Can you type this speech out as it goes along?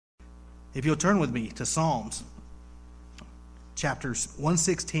If you'll turn with me to Psalms, chapters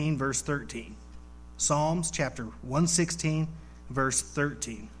 116, verse 13. Psalms chapter 116, verse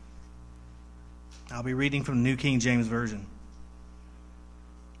 13. I'll be reading from the New King James Version.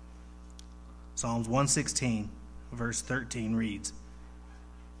 Psalms 116, verse 13 reads,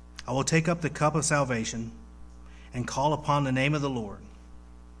 I will take up the cup of salvation and call upon the name of the Lord.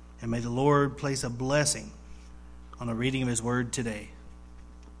 And may the Lord place a blessing on the reading of his word today.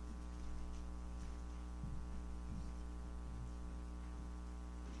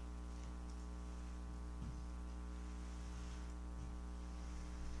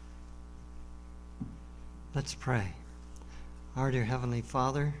 Let's pray. Our dear Heavenly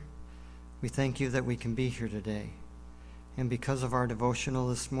Father, we thank you that we can be here today. And because of our devotional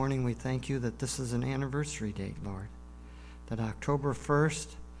this morning, we thank you that this is an anniversary date, Lord. That October 1st,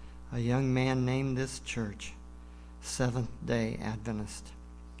 a young man named this church Seventh-Day Adventist.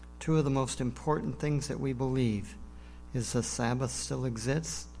 Two of the most important things that we believe is the Sabbath still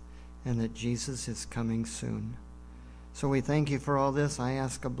exists and that Jesus is coming soon. So we thank you for all this. I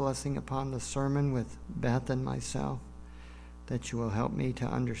ask a blessing upon the sermon with Beth and myself, that you will help me to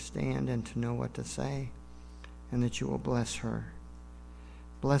understand and to know what to say, and that you will bless her.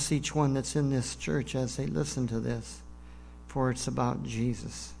 Bless each one that's in this church as they listen to this, for it's about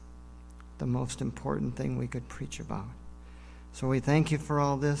Jesus, the most important thing we could preach about. So we thank you for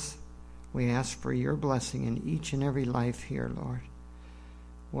all this. We ask for your blessing in each and every life here, Lord.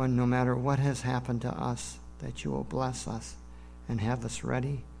 One, no matter what has happened to us, that you will bless us and have us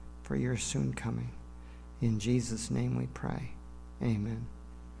ready for your soon coming. In Jesus' name we pray. Amen.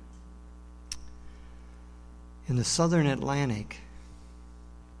 In the southern Atlantic,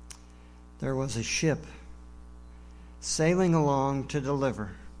 there was a ship sailing along to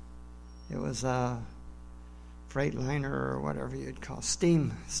deliver. It was a freight liner or whatever you'd call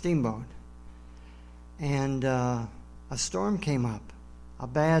steamboat. And a storm came up, a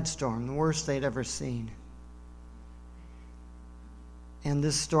bad storm, the worst they'd ever seen. And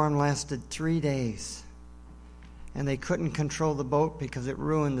this storm lasted 3 days. And they couldn't control the boat because it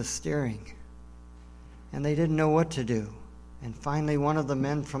ruined the steering. And they didn't know what to do. And finally one of the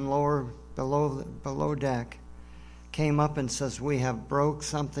men from below deck came up and says, we have broke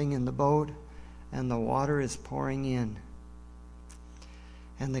something in the boat and the water is pouring in.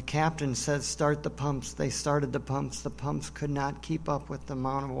 And the captain said, start the pumps. They started the pumps. The pumps could not keep up with the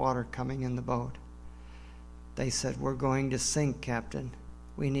amount of water coming in the boat. They said, we're going to sink, Captain.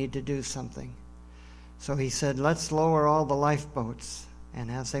 We need to do something. So he said, let's lower all the lifeboats. And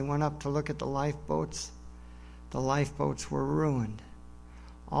as they went up to look at the lifeboats were ruined.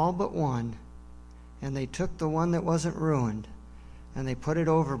 All but one. And they took the one that wasn't ruined, and they put it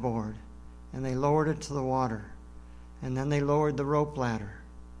overboard, and they lowered it to the water. And then they lowered the rope ladder.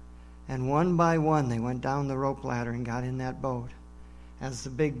 And one by one, they went down the rope ladder and got in that boat as the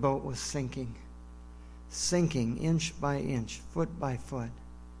big boat was sinking inch by inch, foot by foot.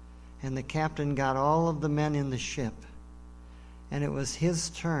 And the captain got all of the men in the ship. And it was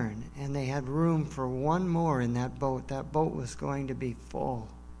his turn, and they had room for one more in that boat. That boat was going to be full.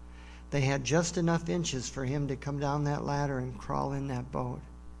 They had just enough inches for him to come down that ladder and crawl in that boat.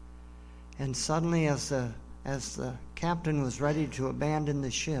 And suddenly, as the captain was ready to abandon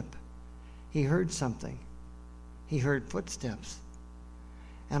the ship, he heard something. He heard footsteps.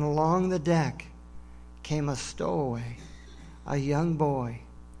 And along the deck came a stowaway, a young boy.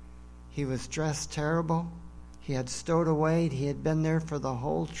 He was dressed terrible. He had stowed away. He had been there for the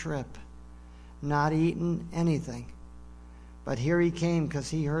whole trip, not eaten anything. But here he came because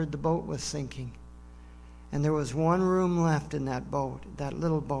he heard the boat was sinking. And there was one room left in that boat, that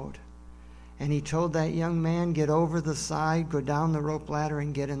little boat. And he told that young man, get over the side, go down the rope ladder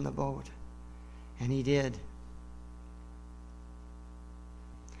and get in the boat. And he did.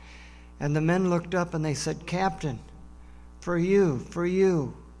 And the men looked up and they said, Captain, for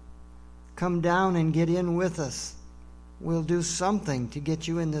you, come down and get in with us. We'll do something to get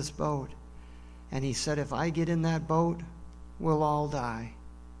you in this boat. And he said, if I get in that boat, we'll all die.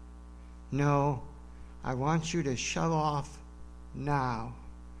 No, I want you to shove off now.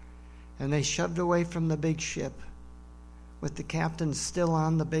 And they shoved away from the big ship with the captain still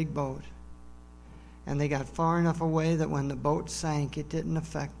on the big boat. And they got far enough away that when the boat sank, it didn't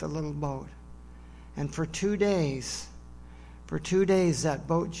affect the little boat. And for 2 days, that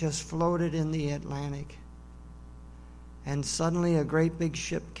boat just floated in the Atlantic. And suddenly a great big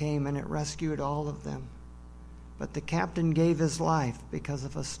ship came and it rescued all of them. But the captain gave his life because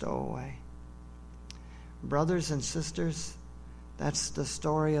of a stowaway. Brothers and sisters, that's the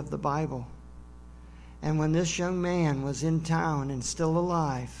story of the Bible. And when this young man was in town and still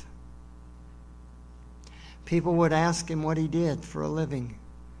alive, People would ask him what he did for a living.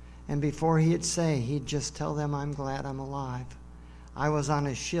 And before he'd say, he'd just tell them, I'm glad I'm alive. I was on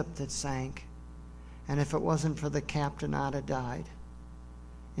a ship that sank. And if it wasn't for the captain, I'd have died.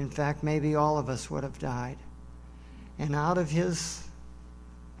 In fact, maybe all of us would have died. And out of his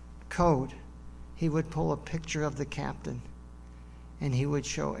coat, he would pull a picture of the captain. And he would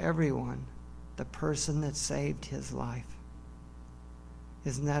show everyone the person that saved his life.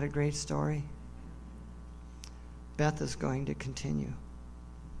 Isn't that a great story? Beth is going to continue.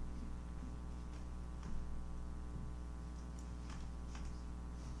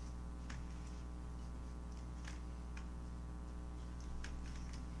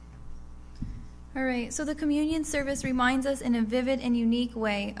 All right, so the communion service reminds us in a vivid and unique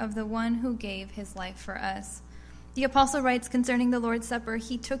way of the one who gave his life for us. The apostle writes concerning the Lord's Supper,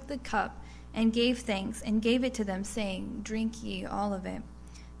 he took the cup and gave thanks and gave it to them, saying, drink ye all of it.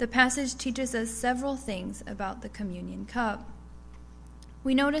 The passage teaches us several things about the communion cup.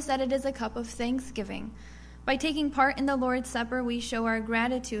 We notice that it is a cup of thanksgiving. By taking part in the Lord's Supper, we show our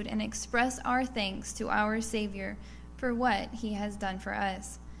gratitude and express our thanks to our Savior for what he has done for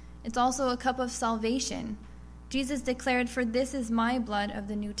us. It's also a cup of salvation. Jesus declared, for this is my blood of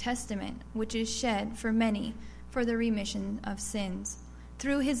the New Testament, which is shed for many for the remission of sins.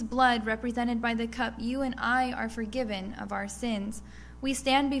 Through his blood, represented by the cup, you and I are forgiven of our sins. We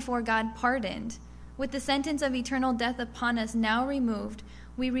stand before God pardoned. With the sentence of eternal death upon us now removed,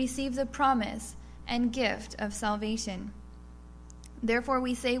 we receive the promise and gift of salvation. Therefore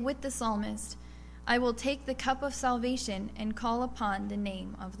we say with the psalmist, I will take the cup of salvation and call upon the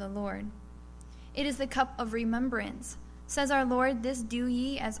name of the Lord. It is the cup of remembrance. Says our Lord, this do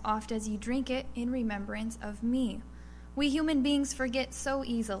ye as oft as ye drink it in remembrance of me. We human beings forget so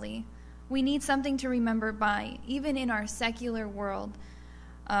easily. We need something to remember by. Even in our secular world,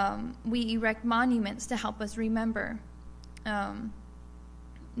 we erect monuments to help us remember.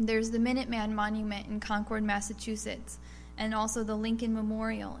 There's the Minuteman Monument in Concord, Massachusetts, and also the Lincoln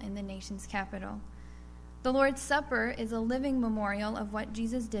Memorial in the nation's capital. The Lord's Supper is a living memorial of what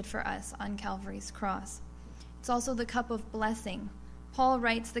Jesus did for us on Calvary's cross. It's also the cup of blessing. Paul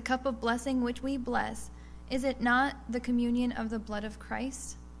writes, the cup of blessing which we bless, is it not the communion of the blood of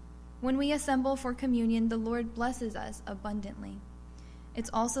Christ? When we assemble for communion, the Lord blesses us abundantly. It's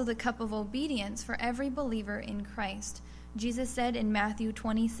also the cup of obedience for every believer in Christ. Jesus said in Matthew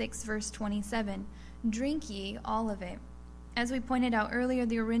 26, verse 27, drink ye all of it. As we pointed out earlier,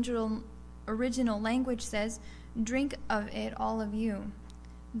 the original language says, drink of it, all of you.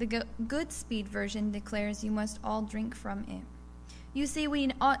 The Good Speed version declares you must all drink from it. You see, we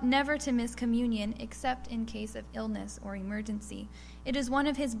ought never to miss communion except in case of illness or emergency. It is one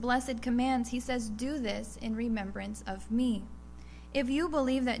of his blessed commands. He says, do this in remembrance of me. If you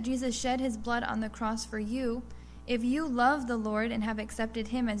believe that Jesus shed his blood on the cross for you, if you love the Lord and have accepted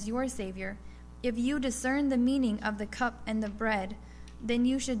him as your Savior, if you discern the meaning of the cup and the bread, then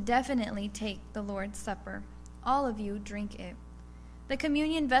you should definitely take the Lord's Supper. All of you drink it. The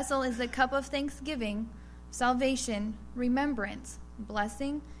communion vessel is the cup of thanksgiving, salvation, remembrance,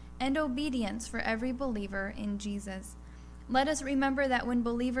 blessing, and obedience for every believer in Jesus. Let us remember that when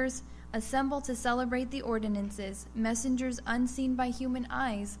believers assemble to celebrate the ordinances, messengers unseen by human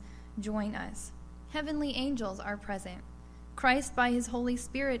eyes join us. Heavenly angels are present. Christ, by his Holy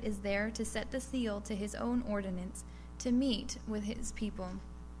Spirit, is there to set the seal to his own ordinance, to meet with his people.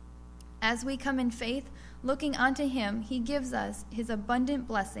 As we come in faith, looking unto him, he gives us his abundant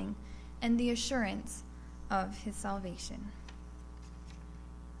blessing and the assurance of his salvation.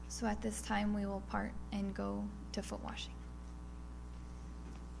 So at this time, we will part and go to foot washing.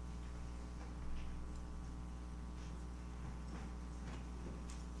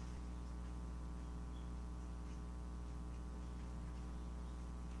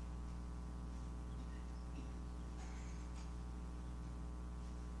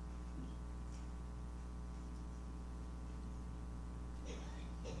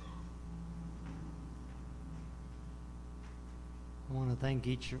 I want to thank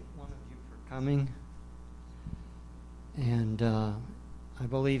each one of you for coming. And I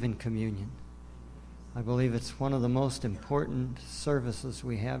believe in communion. I believe it's one of the most important services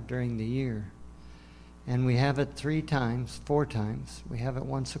we have during the year. And we have it 4 times. We have it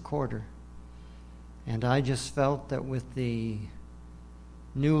once a quarter. And I just felt that with the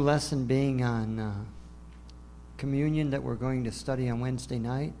new lesson being on communion that we're going to study on Wednesday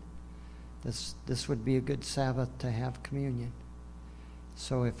night, this would be a good Sabbath to have communion.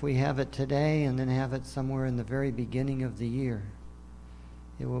 So if we have it today and then have it somewhere in the very beginning of the year,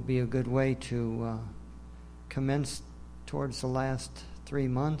 it will be a good way to commence towards the last 3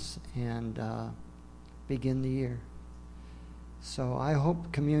 months and begin the year. So I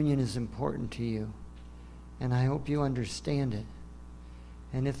hope communion is important to you, and I hope you understand it.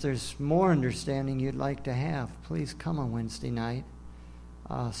 And if there's more understanding you'd like to have, please come on Wednesday night.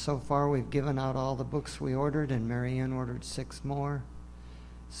 So far we've given out all the books we ordered, and Mary Ann ordered 6 more.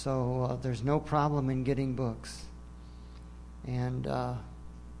 So there's no problem in getting books. And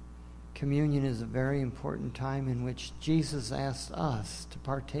communion is a very important time in which Jesus asks us to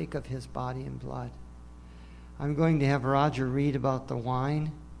partake of his body and blood. I'm going to have Roger read about the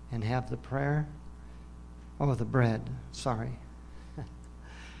wine and have the prayer. Oh, the bread, sorry.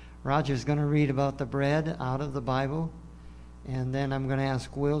 Roger's going to read about the bread out of the Bible, and then I'm going to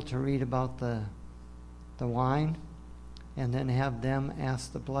ask Will to read about the wine, and then have them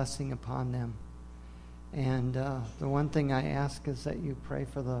ask the blessing upon them. And the one thing I ask is that you pray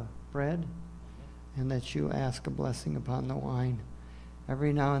for the bread and that you ask a blessing upon the wine.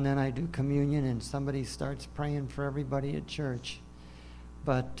 Every now and then I do communion and somebody starts praying for everybody at church.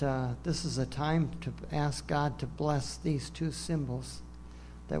 But this is a time to ask God to bless these 2 symbols,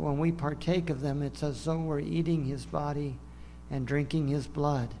 that when we partake of them, it's as though we're eating his body and drinking his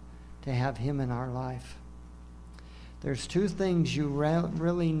blood to have him in our life. There's 2 things you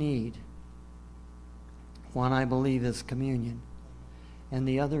really need. One, I believe, is communion, and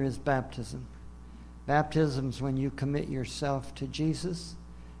the other is baptism. Baptism is when you commit yourself to Jesus,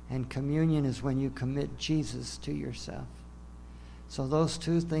 and communion is when you commit Jesus to yourself. So those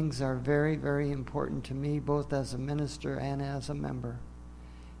 2 things are very, very important to me, both as a minister and as a member.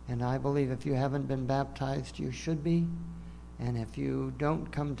 And I believe if you haven't been baptized, you should be. And if you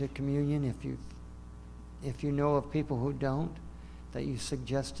don't come to communion, if you know of people who don't, that you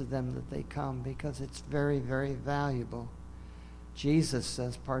suggest to them that they come, because it's very, very valuable. Jesus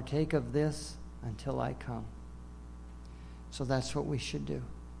says, partake of this until I come. So that's what we should do.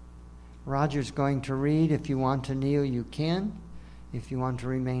 Roger's going to read. If you want to kneel, you can. If you want to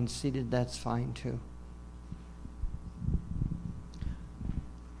remain seated, that's fine too.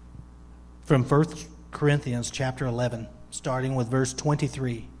 From 1 Corinthians chapter 11, starting with verse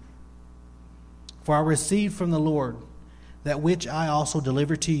 23. For I received from the Lord that which I also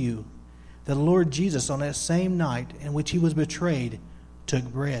delivered to you, that the Lord Jesus, on that same night in which he was betrayed, took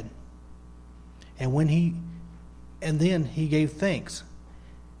bread. And then he gave thanks.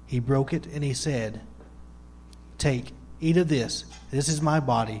 He broke it, and he said, Take, eat of this. This is my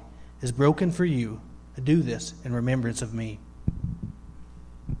body, is broken for you. Do this in remembrance of me.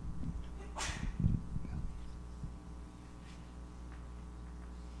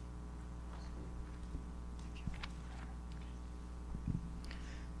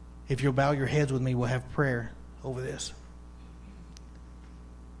 If you'll bow your heads with me, we'll have prayer over this.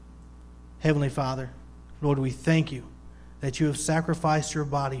 Heavenly Father, Lord, we thank you that you have sacrificed your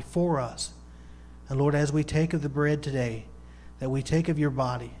body for us. And Lord, as we take of the bread today, that we take of your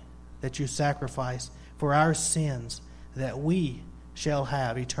body, that you sacrifice for our sins, that we shall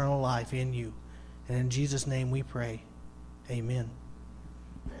have eternal life in you. And in Jesus' name we pray. Amen.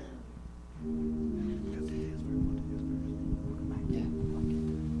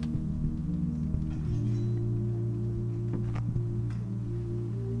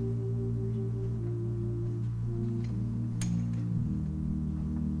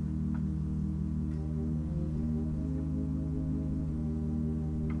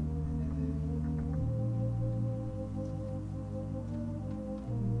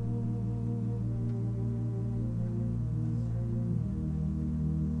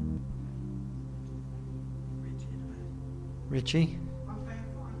 Richie? I'm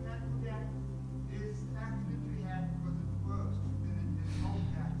thankful that this accident we had was worse than most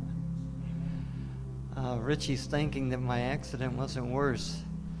accidents. Richie's thinking that my accident wasn't worse.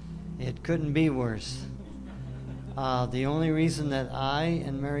 It couldn't be worse. The only reason that I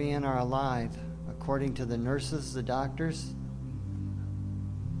and Mary Ann are alive, according to the nurses, the doctors,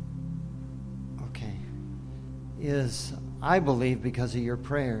 is, I believe, because of your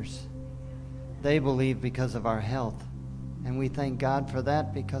prayers. They believe because of our health. And we thank God for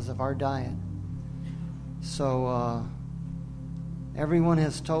that because of our diet. So everyone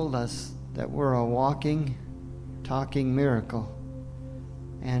has told us that we're a walking, talking miracle.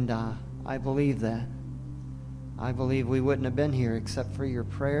 And I believe that. I believe we wouldn't have been here except for your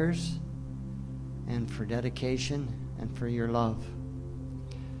prayers and for dedication and for your love.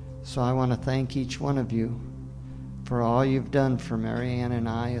 So I want to thank each one of you for all you've done for Mary Ann and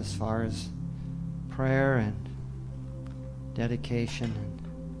I as far as prayer and dedication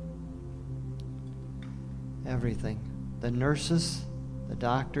and everything. The nurses, the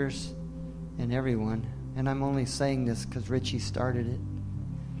doctors, and everyone. And I'm only saying this because Richie started it.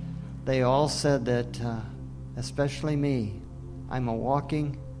 they all said that, especially me, I'm a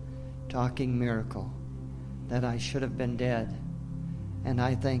walking, talking miracle, that I should have been dead. And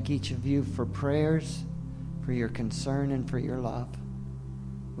I thank each of you for prayers, for your concern, and for your love.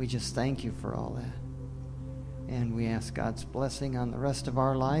 We just thank you for all that. And we ask God's blessing on the rest of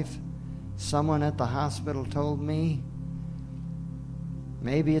our life. Someone at the hospital told me,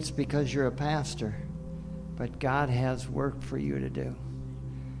 maybe it's because you're a pastor, but God has work for you to do.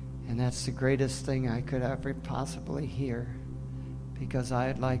 And that's the greatest thing I could ever possibly hear, because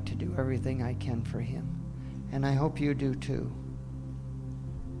I'd like to do everything I can for him. And I hope you do too.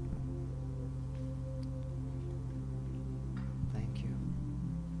 Thank you.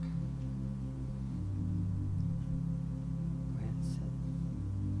 Go ahead and sit.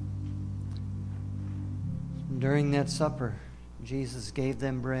 During that supper, Jesus gave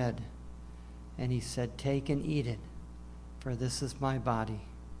them bread, and he said, "Take and eat it, for this is my body."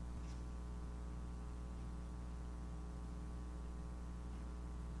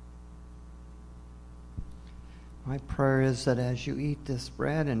 My prayer is that as you eat this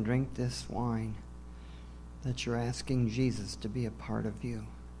bread and drink this wine, that you're asking Jesus to be a part of you.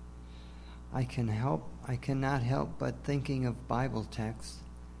 I cannot help but thinking of Bible texts,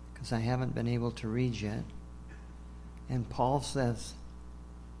 because I haven't been able to read yet. And Paul says,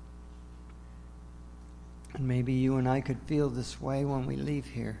 and maybe you and I could feel this way when we leave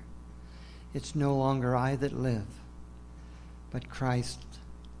here, it's no longer I that live, but Christ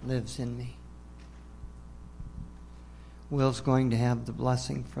lives in me. Will's going to have the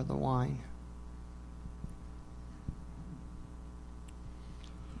blessing for the wine.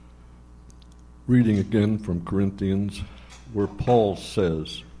 Reading again from Corinthians, where Paul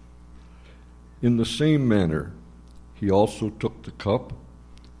says, "In the same manner, he also took the cup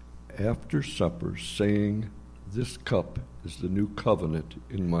after supper, saying, 'This cup is the new covenant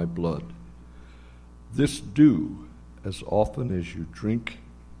in my blood. This do as often as you drink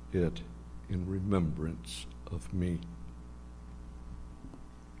it in remembrance of me.'"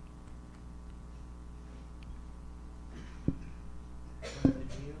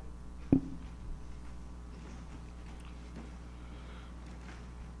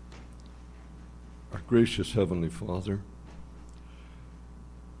 Our gracious Heavenly Father,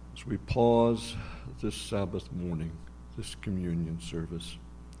 as we pause this Sabbath morning, this communion service,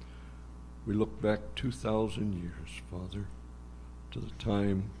 we look back 2,000 years, Father, to the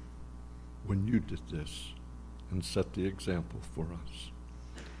time when you did this and set the example for us.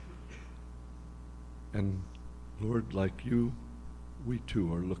 And Lord, like you, we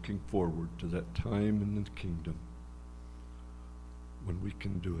too are looking forward to that time in the kingdom when we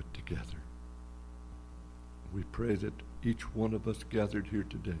can do it together. We pray that each one of us gathered here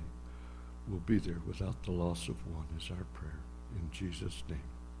today will be there without the loss of one, is our prayer. In Jesus' name,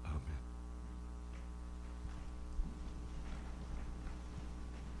 amen.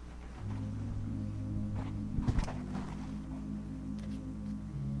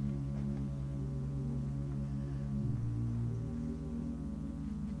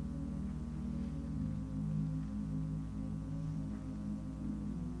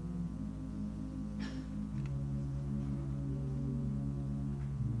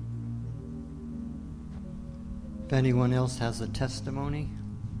 If anyone else has a testimony,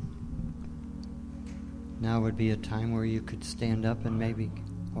 now would be a time where you could stand up and maybe,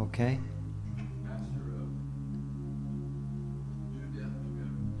 okay? Pastor, near-death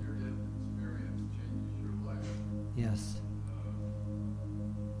experience changes your life. Yes.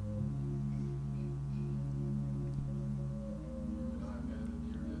 I've had a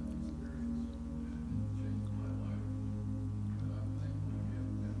near-death experience, and it changed my life. And I'm thankful to be a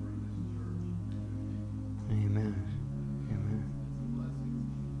member of this church. Amen. Amen. It's a blessing.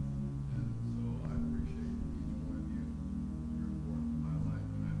 And so I appreciate each one of you. You're important in my life,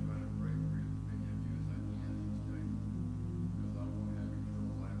 and I try to pray for as many of you as I can each day, because I won't have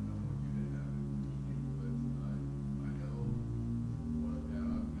eternal life. I want you to have it. But I know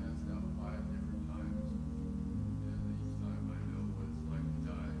I've passed out 5 different times, and each time I know what it's like to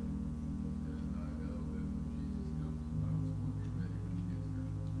die, and I know that when Jesus comes, I was going to be ready when he gets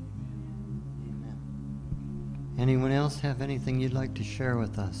here. Amen. Anyone else have anything you'd like to share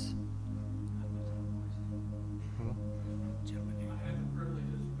with us? I had the privilege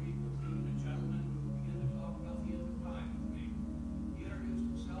to speak with a gentleman who began to talk about the end of time with me. He introduced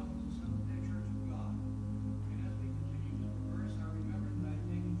himself as the Seventh-Day Church of God. And as we continued to converse, I remembered that I'd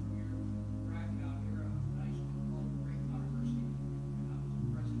taken from your bracket out here a nice book called Great Controversy, and I was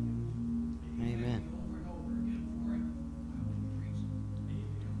impressing it. Amen. Over and over again for it. I hope it reads.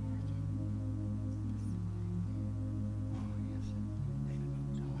 Oh, yes.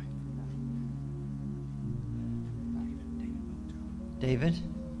 David?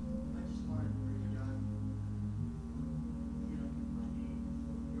 I just wanted to praise God, for me,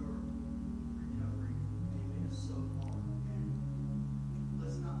 your recovery. Amen. Is so hard. And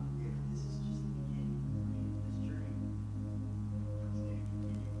let's not forget, this is just the beginning. This journey is going to continue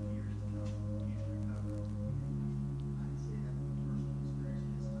for years to come in recovery. I can say that from personal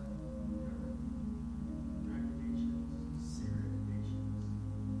experience. Yes, I've recovered drug addictions, cigarette addictions,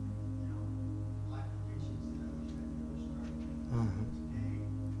 life addictions that I wish I'd never started. Uh-huh. Today,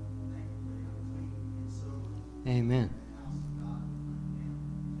 thankfully, I'm clean and sober. Amen. House of God with my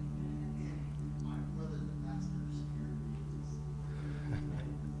family. And my brother, the pastor, is here.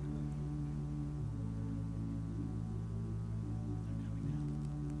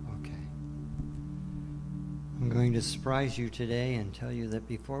 Okay. I'm going to surprise you today and tell you that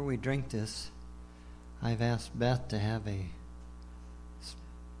before we drink this, I've asked Beth to have a...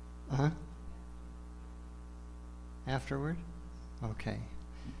 Afterward? Okay.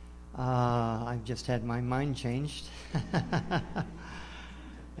 I've just had my mind changed.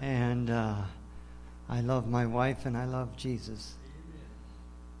 And I love my wife and I love Jesus.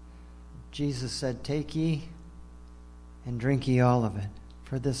 Jesus said, "Take ye and drink ye all of it,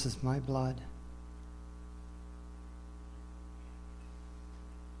 for this is my blood."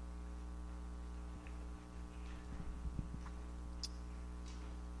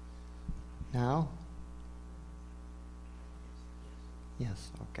 Now?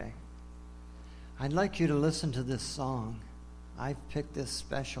 Yes, okay. I'd like you to listen to this song. I've picked this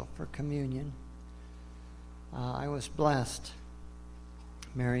special for communion. I was blessed.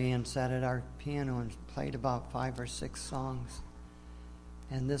 Mary Ann sat at our piano and played about 5 or 6 songs.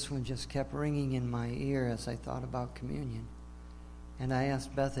 And this one just kept ringing in my ear as I thought about communion. And I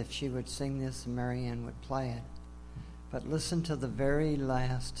asked Beth if she would sing this and Mary Ann would play it. But listen to the very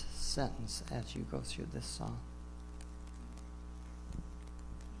last sentence as you go through this song.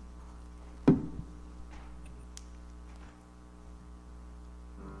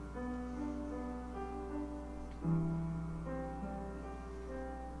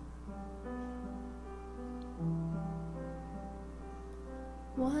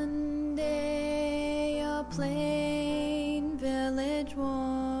 One day a plain village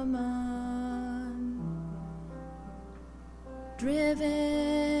woman,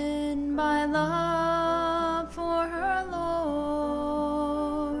 driven by love for her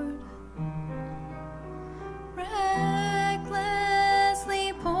Lord,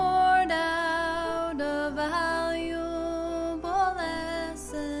 recklessly poured out a valuable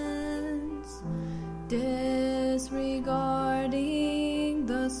essence, disregarding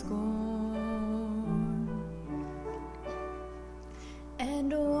the scorn.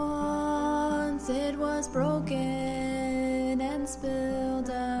 And once it was broken and spilled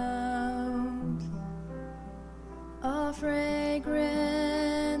out, a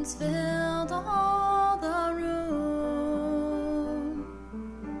fragrance filled all the room,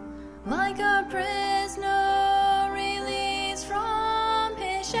 like a prisoner released from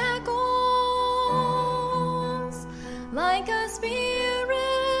his shackles, like a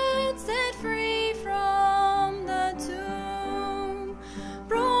spirit set free from the tomb,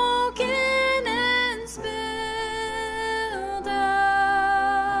 broken and spilled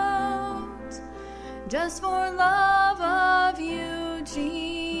out, just for love of you,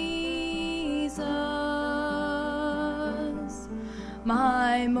 Jesus,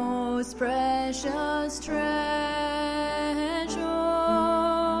 my most precious treasure,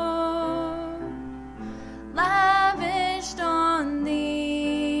 lavished on thee,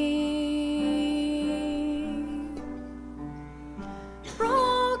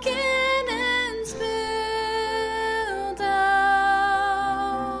 broken and spilled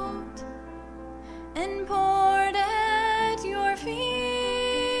out, and poured at your feet,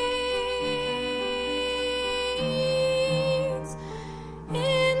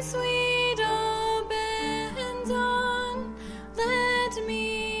 in sweet abandon. Let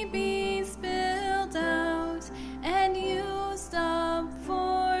me be spilled out and used up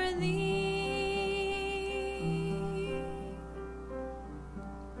for thee.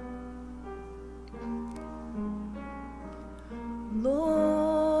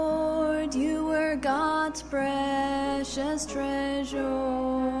 Lord, you were God's precious treasure,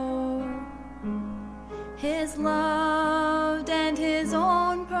 His loved and His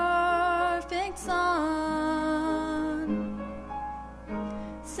own perfect Son,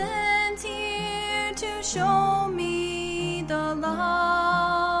 sent here to show me the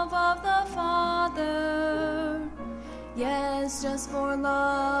love of the Father. Yes, just for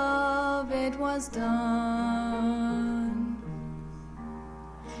love it was done.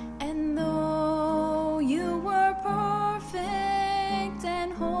 And though you were perfect,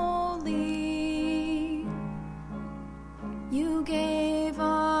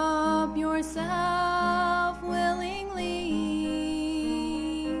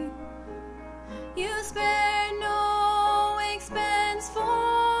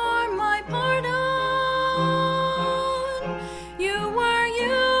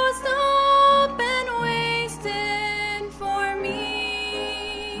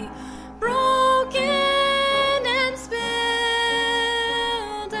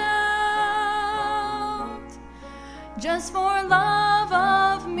 just for love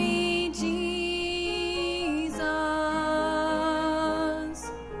of me, Jesus,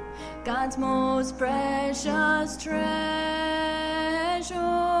 God's most precious treasure,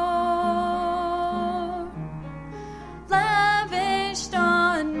 lavished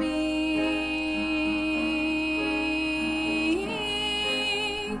on me,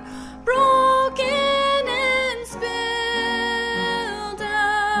 broken and spilled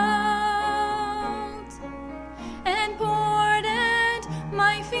out, and poured at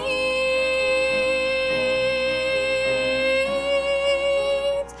my feet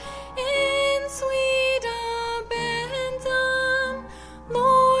in sweet abandon.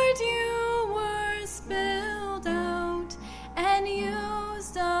 Lord, you were spilled out and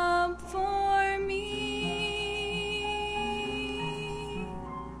used up for me.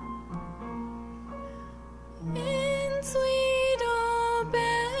 In sweet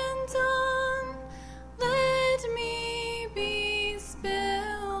abandon, let me be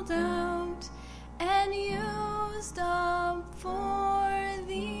spilled out and used up for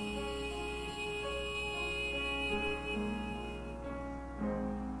thee.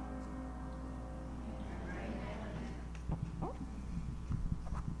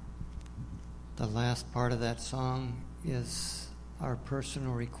 The last part of that song is our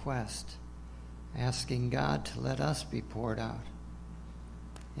personal request, asking God to let us be poured out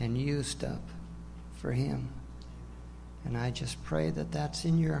and used up for Him. And I just pray that that's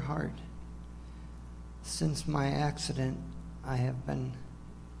in your heart. Since my accident, I have been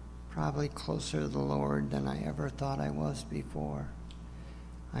probably closer to the Lord than I ever thought I was before.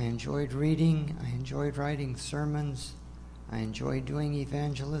 I enjoyed reading. I enjoyed writing sermons. I enjoyed doing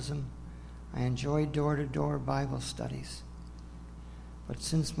evangelism. I enjoyed door-to-door Bible studies. But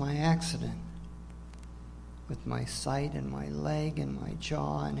since my accident, with my sight and my leg and my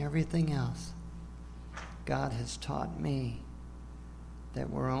jaw and everything else, God has taught me that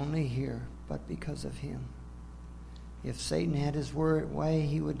we're only here but because of Him. If Satan had his way,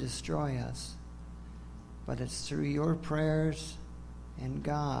 he would destroy us. But it's through your prayers and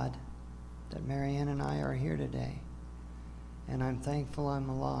God that Marianne and I are here today. And I'm thankful I'm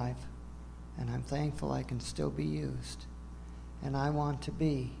alive. And I'm thankful I can still be used. And I want to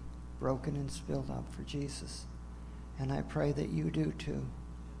be broken and spilled up for Jesus. And I pray that you do too.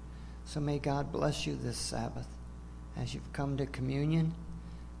 So may God bless you this Sabbath as you've come to communion,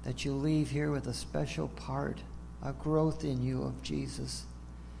 that you leave here with a special part, a growth in you of Jesus,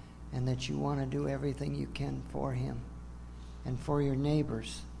 and that you want to do everything you can for Him and for your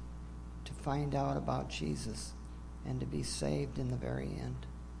neighbors to find out about Jesus and to be saved in the very end.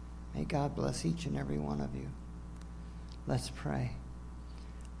 May God bless each and every one of you. Let's pray.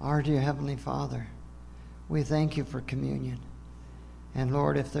 Our dear Heavenly Father, we thank you for communion. And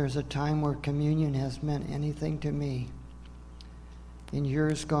Lord, if there's a time where communion has meant anything to me, in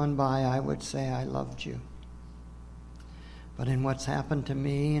years gone by, I would say I loved you. But in what's happened to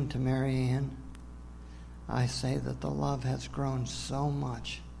me and to Marianne, I say that the love has grown so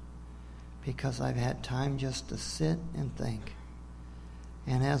much because I've had time just to sit and think.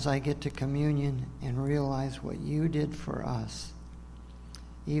 And as I get to communion and realize what you did for us,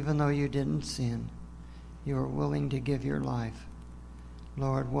 even though you didn't sin, you were willing to give your life.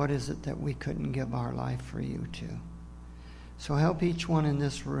 Lord, what is it that we couldn't give our life for you to? So help each one in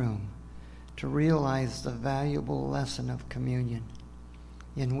this room to realize the valuable lesson of communion,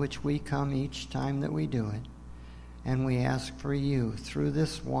 in which we come each time that we do it, and we ask for you through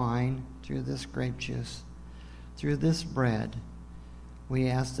this wine, through this grape juice, through this bread. We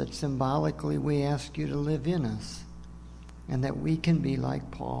ask that symbolically we ask you to live in us and that we can be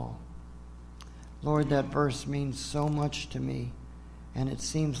like Paul. Lord, that verse means so much to me, and it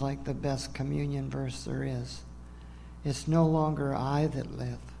seems like the best communion verse there is. It's no longer I that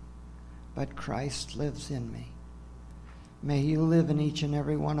live, but Christ lives in me. May you live in each and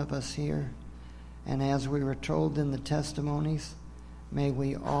every one of us here, and as we were told in the testimonies, may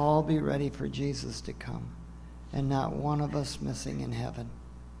we all be ready for Jesus to come, and not one of us missing in heaven.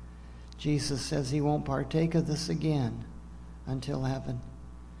 Jesus says he won't partake of this again until heaven.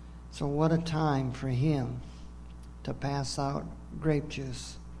 So what a time for him to pass out grape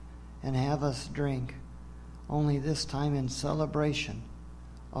juice and have us drink, only this time in celebration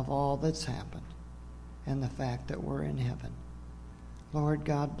of all that's happened and the fact that we're in heaven. Lord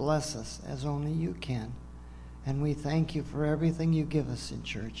God, bless us as only you can. And we thank you for everything you give us in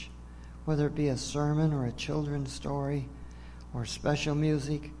church, whether it be a sermon or a children's story or special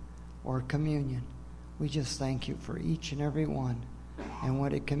music or communion. We just thank you for each and every one and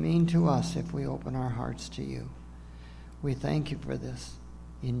what it can mean to us if we open our hearts to you. We thank you for this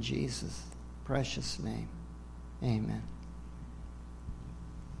in Jesus' precious name. Amen.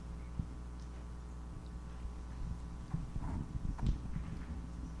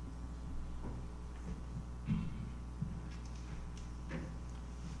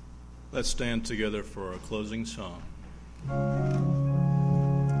 Let's stand together for our closing song.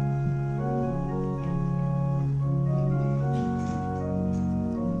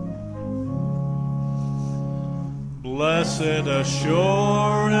 Blessed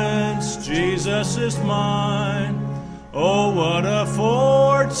assurance, Jesus is mine. Oh, what a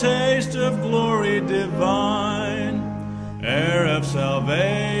foretaste of glory divine. Heir of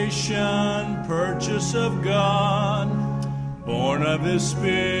salvation, purchase of God, born of his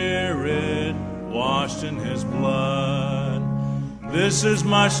Spirit, washed in his blood. This is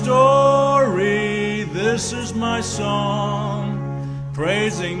my story, this is my song,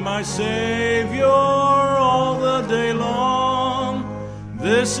 praising my Savior all the day long.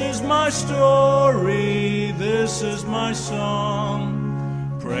 This is my story, this is my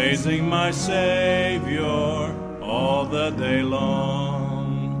song, praising my Savior all the day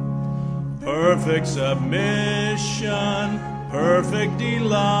long. Perfect submission, perfect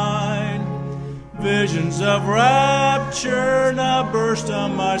delight, visions of rapture now burst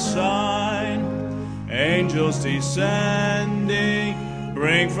on my sight. Angels descending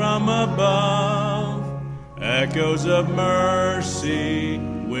bring from above echoes of mercy,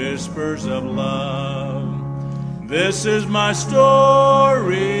 whispers of love. This is my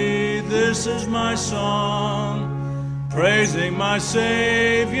story, this is my song, praising my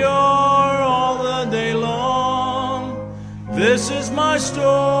Savior all the day long. This is my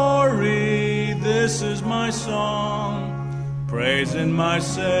story, this is my song, praising my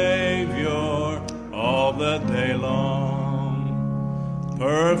Savior all the day long.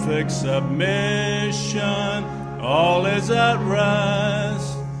 Perfect submission, all is at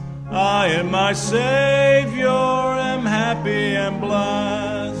rest. I and my Savior am happy and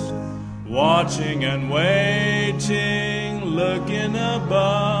blessed, watching and waiting, looking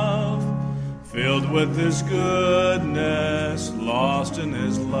above, filled with his goodness, lost in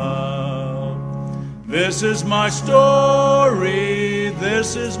his love. This is my story,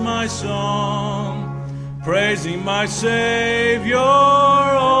 this is my song, praising my Savior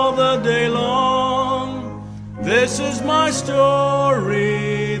all the day long. This is my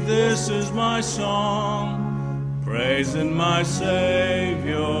story, this is my song, praising my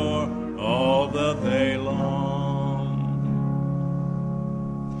Savior all the day long.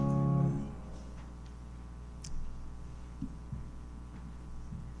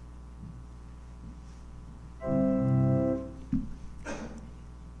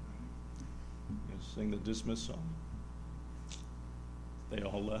 Let's sing the dismiss song. They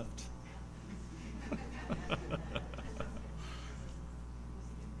all left.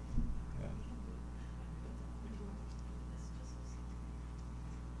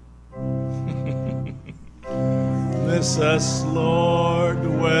 Miss us, Lord,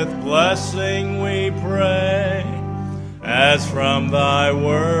 with blessing we pray, as from thy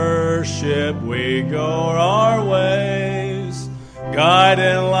worship we go our ways. Guide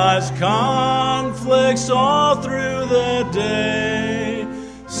in life's conflicts all through the day.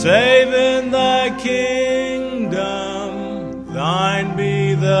 Save in thy kingdom, thine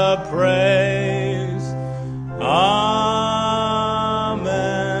be the praise.